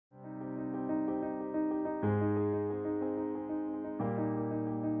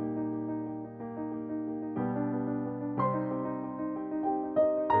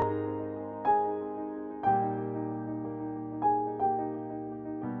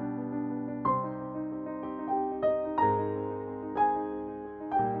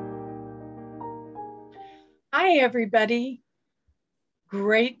Hi, everybody.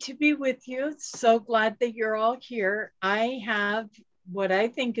 Great to be with you. So glad that you're all here. I have what I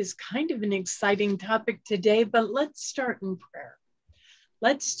think is kind of an exciting topic today, but let's start in prayer.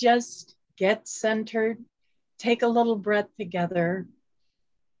 Let's just get centered, take a little breath together,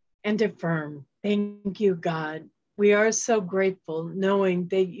 and affirm. Thank you, God. We are so grateful knowing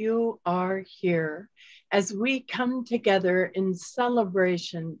that you are here as we come together in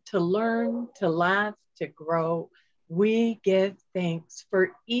celebration to learn, to laugh, to grow. We give thanks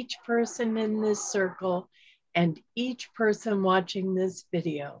for each person in this circle and each person watching this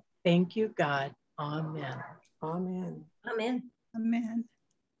video. Thank you, God. Amen. Amen. Amen. Amen.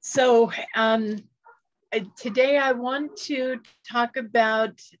 So today I want to talk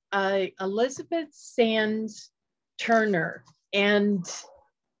about Elisabeth Sands Turner. And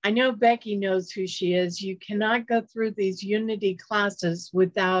I know Becky knows who she is. You cannot go through these Unity classes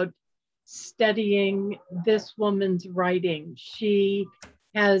without studying this woman's writing. She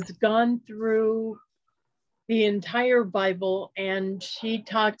has gone through the entire Bible, and she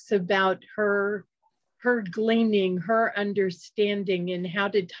talks about her gleaning, her understanding, and how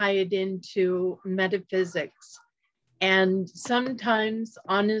to tie it into metaphysics. And sometimes,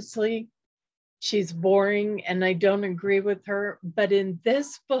 honestly, she's boring and I don't agree with her. But in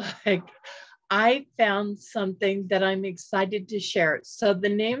this book, I found something that I'm excited to share. So the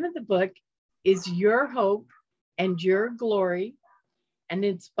name of the book is Your Hope and Your Glory, and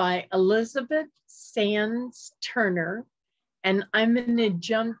it's by Elisabeth Sands Turner. And I'm going to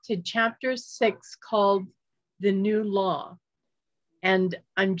jump to chapter 6 called The New Law. And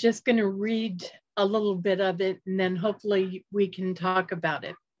I'm just going to read a little bit of it, and then hopefully we can talk about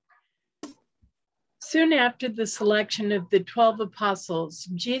it. Soon after the selection of the 12 apostles,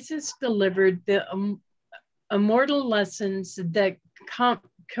 Jesus delivered the immortal lessons that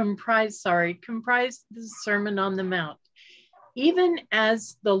comprise the Sermon on the Mount. Even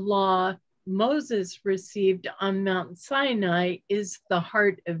as the law Moses received on Mount Sinai is the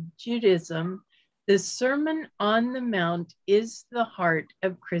heart of Judaism, the Sermon on the Mount is the heart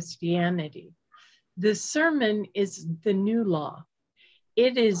of Christianity. The sermon is the new law.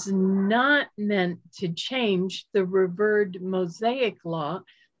 It is not meant to change the revered Mosaic law,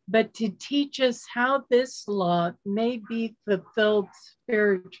 but to teach us how this law may be fulfilled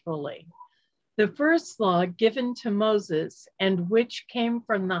spiritually. The first law given to Moses, and which came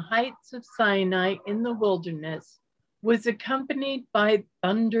from the heights of Sinai in the wilderness, was accompanied by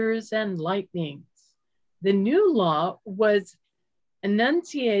thunders and lightnings. The new law was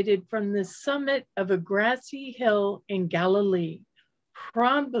enunciated from the summit of a grassy hill in Galilee,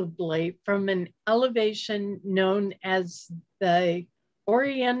 probably from an elevation known as the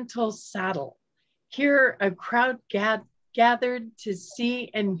Oriental Saddle. Here, a crowd gathered to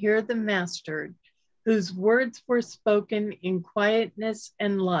see and hear the Master, whose words were spoken in quietness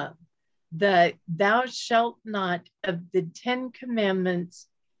and love. The "thou shalt not" of the 10 Commandments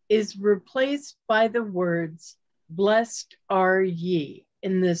is replaced by the words, "blessed are ye,"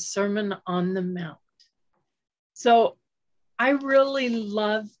 in the Sermon on the Mount. So I really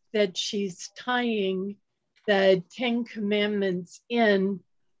love that she's tying the 10 Commandments in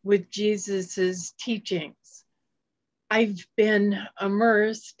with Jesus's teachings. I've been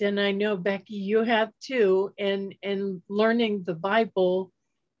immersed, and I know, Becky, you have too, in learning the Bible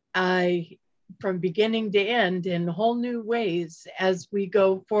from beginning to end in whole new ways as we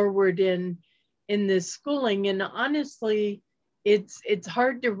go forward in this schooling. And honestly, it's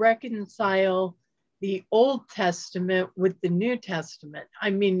hard to reconcile the Old Testament with the New Testament.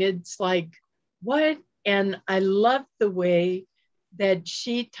 I mean, it's like, what? And I love the way that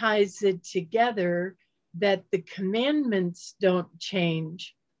she ties it together, that the commandments don't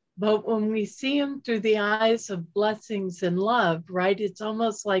change, but when we see them through the eyes of blessings and love, right? It's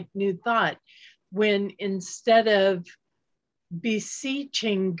almost like new thought, when instead of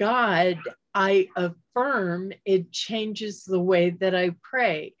beseeching God, I affirm, it changes the way that I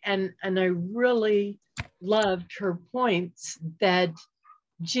pray. And I really loved her points that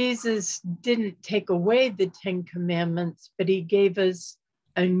Jesus didn't take away the 10 Commandments, but he gave us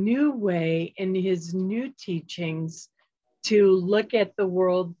a new way in his new teachings to look at the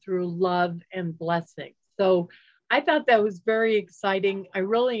world through love and blessing. So I thought that was very exciting. I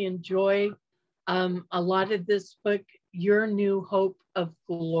really enjoy a lot of this book, Your New Hope of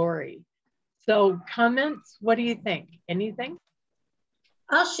Glory. So comments, what do you think? Anything?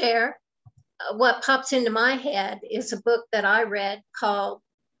 I'll share. What pops into my head is a book that I read called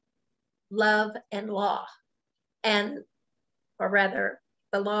Love and Law. Or rather,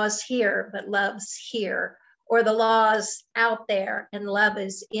 the law's here, but love's here. Or the law's out there and love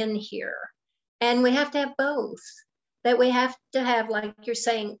is in here. And we have to have both. That we have to have, like you're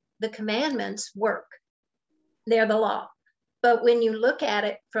saying, the commandments work. They're the law. But when you look at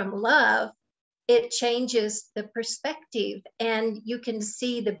it from love, it changes the perspective, and you can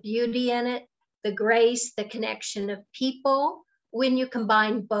see the beauty in it, the grace, the connection of people. When you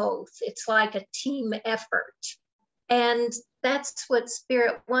combine both, it's like a team effort. And that's what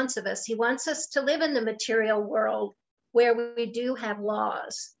Spirit wants of us. He wants us to live in the material world where we do have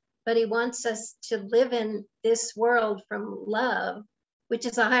laws, but he wants us to live in this world from love, which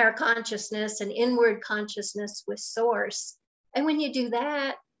is a higher consciousness, an inward consciousness with source. And when you do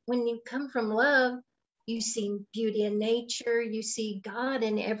that, when you come from love, you see beauty in nature, you see God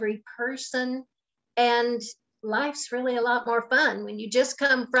in every person, and life's really a lot more fun. When you just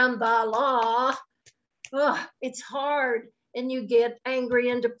come from the law, oh, it's hard, and you get angry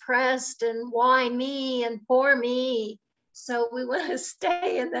and depressed, and why me and poor me. So we want to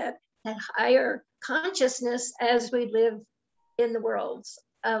stay in that higher consciousness as we live in the worlds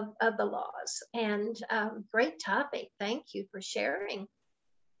of the laws. And great topic. Thank you for sharing.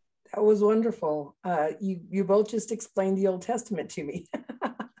 That was wonderful. You both just explained the Old Testament to me.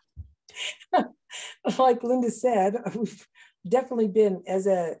 Like Linda said, we've definitely been, as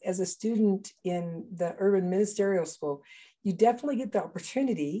a student in the urban ministerial school, you definitely get the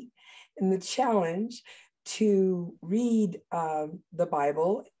opportunity and the challenge to read the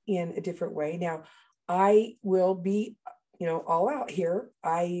Bible in a different way. Now, I will be, all out here.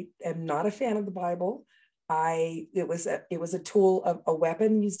 I am not a fan of the Bible. It was a tool, of a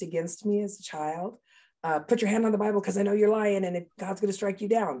weapon used against me as a child. Put your hand on the Bible because I know you're lying, and if God's going to strike you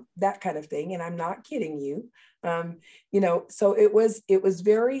down, that kind of thing. And I'm not kidding you. So it was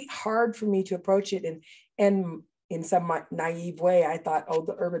very hard for me to approach it. And in some naive way, I thought, oh,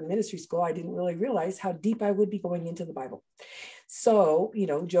 the urban ministry school, I didn't really realize how deep I would be going into the Bible. So,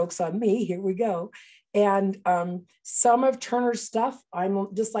 joke's on me, here we go. And some of Turner's stuff,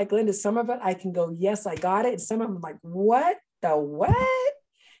 I'm just like Linda, some of it I can go, yes, I got it. And some of them I'm like, what the what?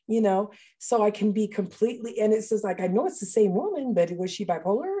 So I can be completely, and it says like, I know it's the same woman, but was she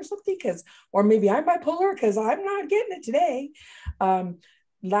bipolar or something? Or maybe I'm bipolar because I'm not getting it today.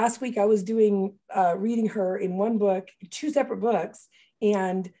 Last week I was reading her in one book, two separate books.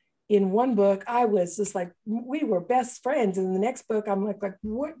 And in one book, I was just like, we were best friends. And in the next book, I'm like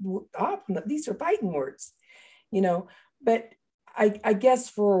what? These are fighting words, but I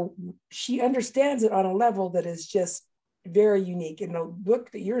guess she understands it on a level that is just very unique. And the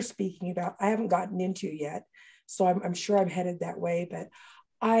book that you're speaking about, I haven't gotten into yet. So I'm sure I'm headed that way, but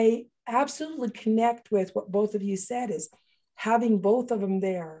I absolutely connect with what both of you said, is having both of them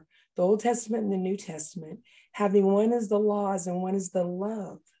there, the Old Testament and the New Testament, having one as the laws and one as the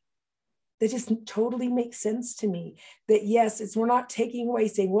love. That just totally makes sense to me. That yes, we're not taking away,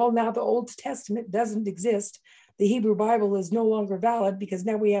 saying, well, now the Old Testament doesn't exist. The Hebrew Bible is no longer valid because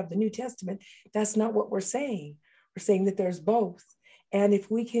now we have the New Testament. That's not what we're saying. We're saying that there's both. And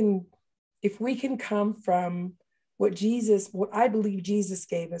if we can come from what I believe Jesus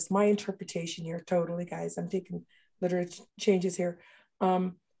gave us, my interpretation here, totally, guys, I'm taking literary changes here.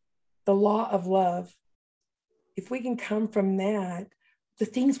 The law of love. If we can come from that, the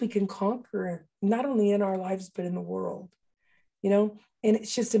things we can conquer, not only in our lives, but in the world, and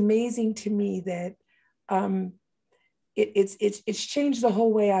it's just amazing to me that it's changed the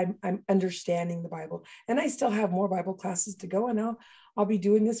whole way I'm understanding the Bible. And I still have more Bible classes to go, and I'll be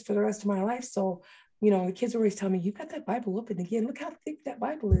doing this for the rest of my life. So, the kids always tell me, you got that Bible open again. Look how thick that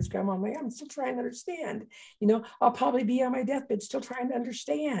Bible is, Grandma. I'm still trying to understand. I'll probably be on my deathbed still trying to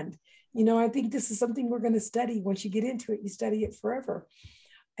understand. I think this is something we're going to study. Once you get into it, you study it forever.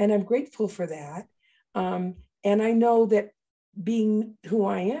 And I'm grateful for that. And I know that being who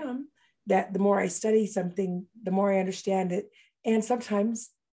I am, that the more I study something, the more I understand it. And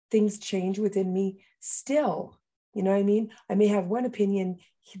sometimes things change within me still. You know what I mean? I may have one opinion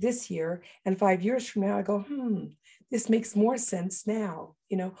this year, and 5 years from now, I go, this makes more sense now,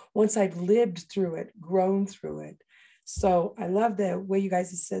 once I've lived through it, grown through it. So I love the way you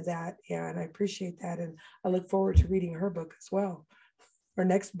guys have said that, and I appreciate that. And I look forward to reading her book as well, her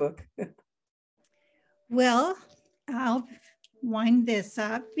next book. Well, I'll wind this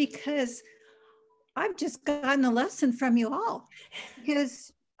up because I've just gotten a lesson from you all,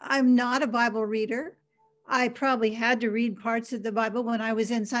 because I'm not a Bible reader. I probably had to read parts of the Bible when I was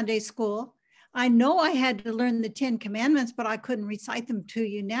in Sunday school. I know I had to learn the 10 Commandments, but I couldn't recite them to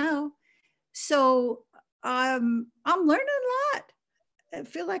you now. So I'm learning a lot. I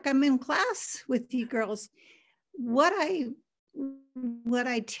feel like I'm in class with you girls. What I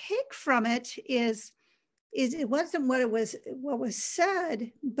take from it is it wasn't what was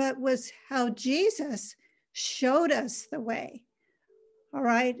said, but was how Jesus showed us the way. All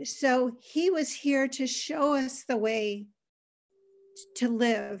right. So he was here to show us the way to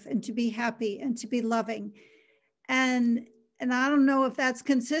live and to be happy and to be loving. And I don't know if that's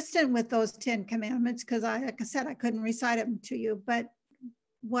consistent with those 10 commandments, because like I said, I couldn't recite them to you. But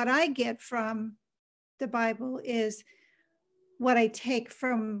what I get from the Bible is what I take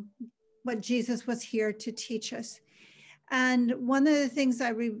from what Jesus was here to teach us. And one of the things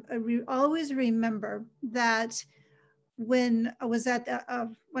I always remember, that when I was at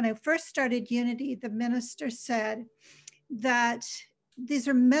when I first started Unity, the minister said that these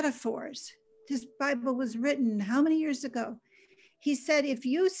are metaphors. This Bible was written how many years ago? He said, if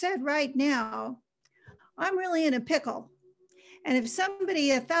you said right now, I'm really in a pickle, and if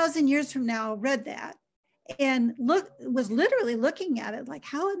somebody 1,000 years from now read that and was literally looking at it like,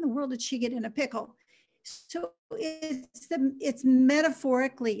 how in the world did she get in a pickle? So it's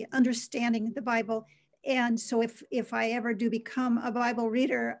metaphorically understanding the Bible. And so if I ever do become a Bible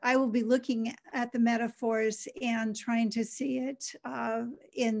reader, I will be looking at the metaphors and trying to see it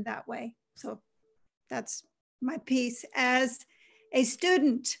in that way. So that's my piece as a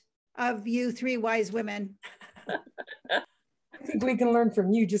student of you three wise women. I think we can learn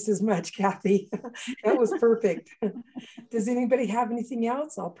from you just as much, Kathy. That was perfect. Does anybody have anything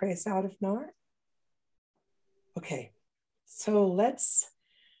else? I'll pray us out if not. Okay, so let's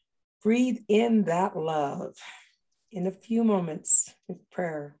breathe in that love in a few moments with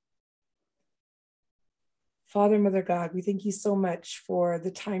prayer. Father, Mother God, we thank you so much for the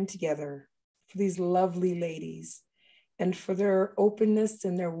time together, for these lovely ladies, and for their openness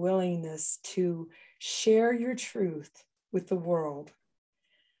and their willingness to share your truth with the world.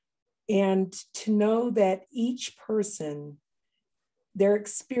 And to know that each person, their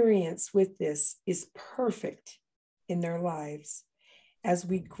experience with this is perfect in their lives. As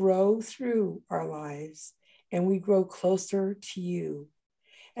we grow through our lives and we grow closer to you,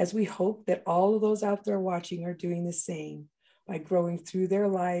 as we hope that all of those out there watching are doing the same by growing through their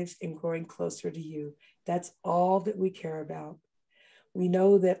lives and growing closer to you. That's all that we care about. We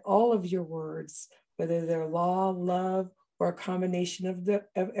know that all of your words, whether they're law, love, or a combination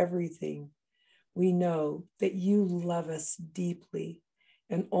of everything, we know that you love us deeply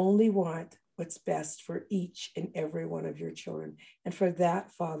and only want what's best for each and every one of your children. And for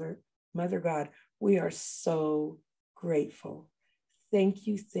that, Father, Mother God, we are so grateful. Thank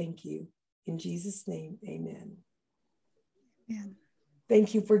you, thank you. In Jesus' name, amen. Amen.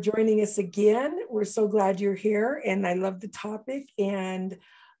 Thank you for joining us again. We're so glad you're here, and I love the topic. And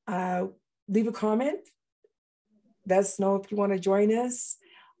leave a comment. Let us know if you want to join us.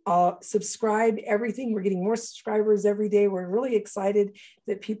 Subscribe, everything. We're getting more subscribers every day. We're really excited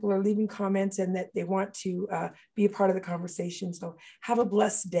that people are leaving comments and that they want to be a part of the conversation. So have a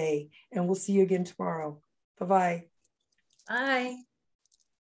blessed day, and we'll see you again tomorrow. Bye-bye. Bye.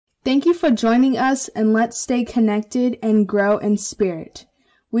 Thank you for joining us, and let's stay connected and grow in spirit.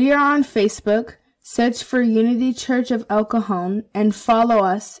 We are on Facebook. Search for Unity Church of El Cajon and follow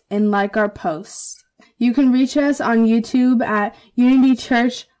us and like our posts. You can reach us on YouTube at Unity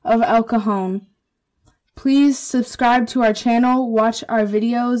Church of El Cajon. Please subscribe to our channel, watch our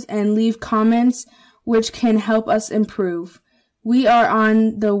videos, and leave comments which can help us improve. We are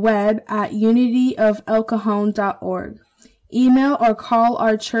on the web at unityofelcajon.org. Email or call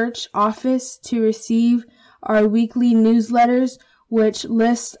our church office to receive our weekly newsletters, which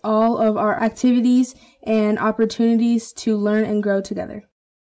lists all of our activities and opportunities to learn and grow together.